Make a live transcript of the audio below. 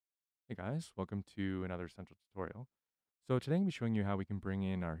Hey guys, welcome to another essential tutorial. So today I'm going to be showing you how we can bring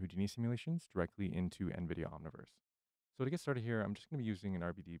in our Houdini simulations directly into Nvidia Omniverse. So to get started here, I'm just going to be using an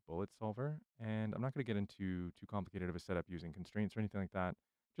RBD bullet solver, and I'm not going to get into too complicated of a setup using constraints or anything like that,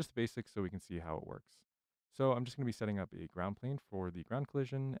 just the basics so we can see how it works. So I'm just going to be setting up a ground plane for the ground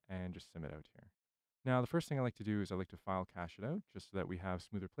collision and just sim it out here. Now, the first thing I like to do is I like to file cache it out just so that we have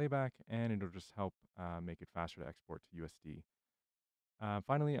smoother playback, and it'll just help make it faster to export to USD.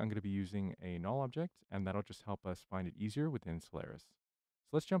 Finally, I'm going to be using a null object, and that'll just help us find it easier within Solaris.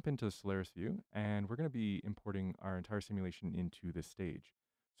 So let's jump into the Solaris view, and we're going to be importing our entire simulation into this stage.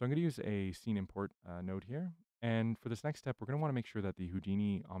 So I'm going to use a scene import node here. And for this next step, we're going to want to make sure that the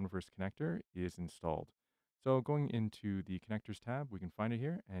Houdini Omniverse Connector is installed. So going into the Connectors tab, we can find it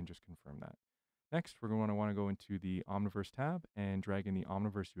here and just confirm that. Next, we're going to want to go into the Omniverse tab and drag in the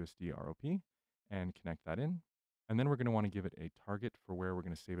Omniverse USD ROP and connect that in. And then we're going to want to give it a target for where we're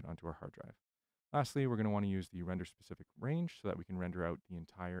going to save it onto our hard drive. Lastly, we're going to want to use the render specific range so that we can render out the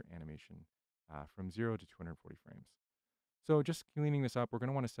entire animation from 0 to 240 frames. So just cleaning this up, we're going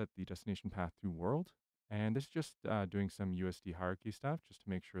to want to set the destination path to world. And this is just doing some USD hierarchy stuff just to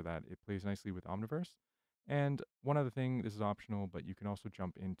make sure that it plays nicely with Omniverse. And one other thing, this is optional, but you can also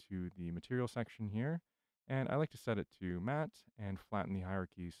jump into the material section here. And I like to set it to matte and flatten the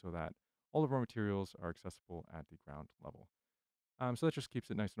hierarchy so that all of our materials are accessible at the ground level. So that just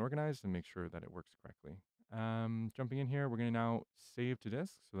keeps it nice and organized and makes sure that it works correctly. Jumping in here, we're going to now save to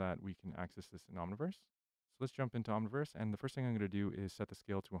disk so that we can access this in Omniverse. So let's jump into Omniverse. And the first thing I'm going to do is set the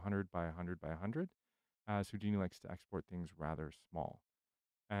scale to 100 by 100 by 100, as Houdini likes to export things rather small.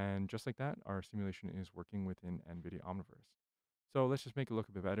 And just like that, our simulation is working within NVIDIA Omniverse. So let's just make it look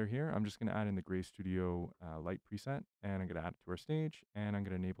a bit better here. I'm just going to add in the Gray Studio light preset, and I'm going to add it to our stage. And I'm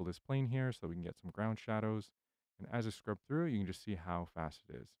going to enable this plane here so we can get some ground shadows. And as I scrub through, you can just see how fast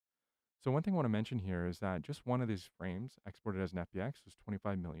it is. So one thing I want to mention here is that just one of these frames exported as an FBX was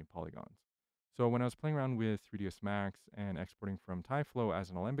 25 million polygons. So when I was playing around with 3ds Max and exporting from TyFlow as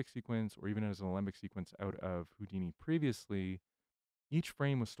an Alembic sequence, or even as an Alembic sequence out of Houdini previously, each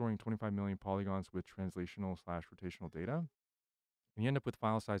frame was storing 25 million polygons with translational slash rotational data. And you end up with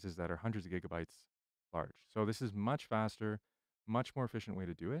file sizes that are hundreds of gigabytes large. So this is much faster, much more efficient way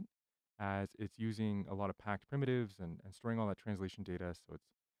to do it, as it's using a lot of packed primitives and storing all that translation data. So it's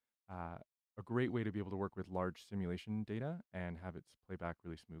uh, a great way to be able to work with large simulation data and have it play back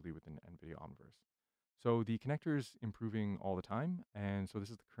really smoothly within NVIDIA Omniverse. So the connector is improving all the time. And so this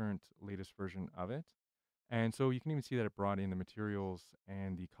is the current latest version of it. And so you can even see that it brought in the materials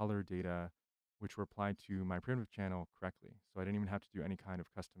and the color data, which were applied to my primitive channel correctly. So I didn't even have to do any kind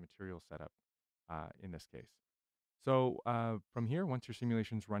of custom material setup in this case. So from here, once your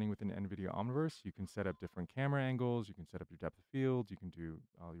simulation's running within NVIDIA Omniverse, you can set up different camera angles, you can set up your depth of field, you can do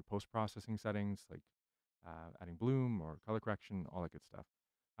all your post-processing settings like adding bloom or color correction, all that good stuff.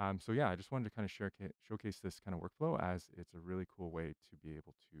 So yeah, I just wanted to kind of showcase this kind of workflow as it's a really cool way to be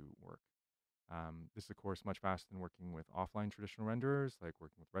able to work. This is, of course, much faster than working with offline traditional renderers, like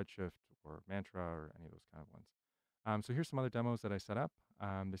working with Redshift or Mantra or any of those kind of ones. So here's some other demos that I set up.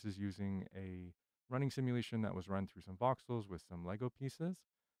 This is using a running simulation that was run through some voxels with some Lego pieces.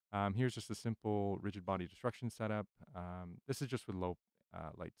 Here's just a simple rigid body destruction setup. This is just with low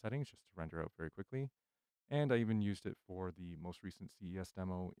light settings, just to render out very quickly. And I even used it for the most recent CES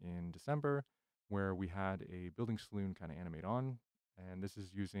demo in December, where we had a building saloon kind of animate on. And this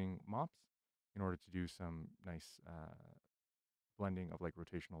is using mops in order to do some nice blending of like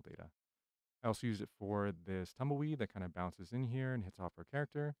rotational data. I also use it for this tumbleweed that kind of bounces in here and hits off our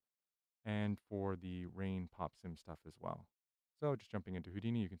character, and for the rain pop sim stuff as well. So just jumping into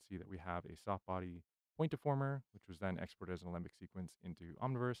Houdini, you can see that we have a soft body point deformer, which was then exported as an Alembic sequence into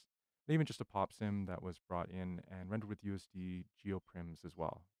Omniverse, and even just a pop sim that was brought in and rendered with USD geoprims as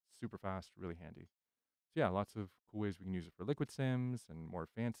well. Super fast, really handy. So yeah, lots of cool ways we can use it for liquid sims and more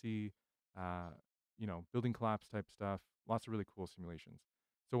fancy, uh, building collapse type stuff. Lots of really cool simulations.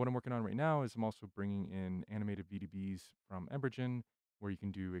 So what I'm working on right now is I'm also bringing in animated VDBs from Embergen, where you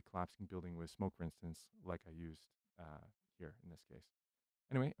can do a collapsing building with smoke, for instance, like I used here in this case.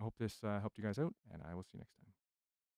 Anyway, I hope this helped you guys out, and I will see you next time.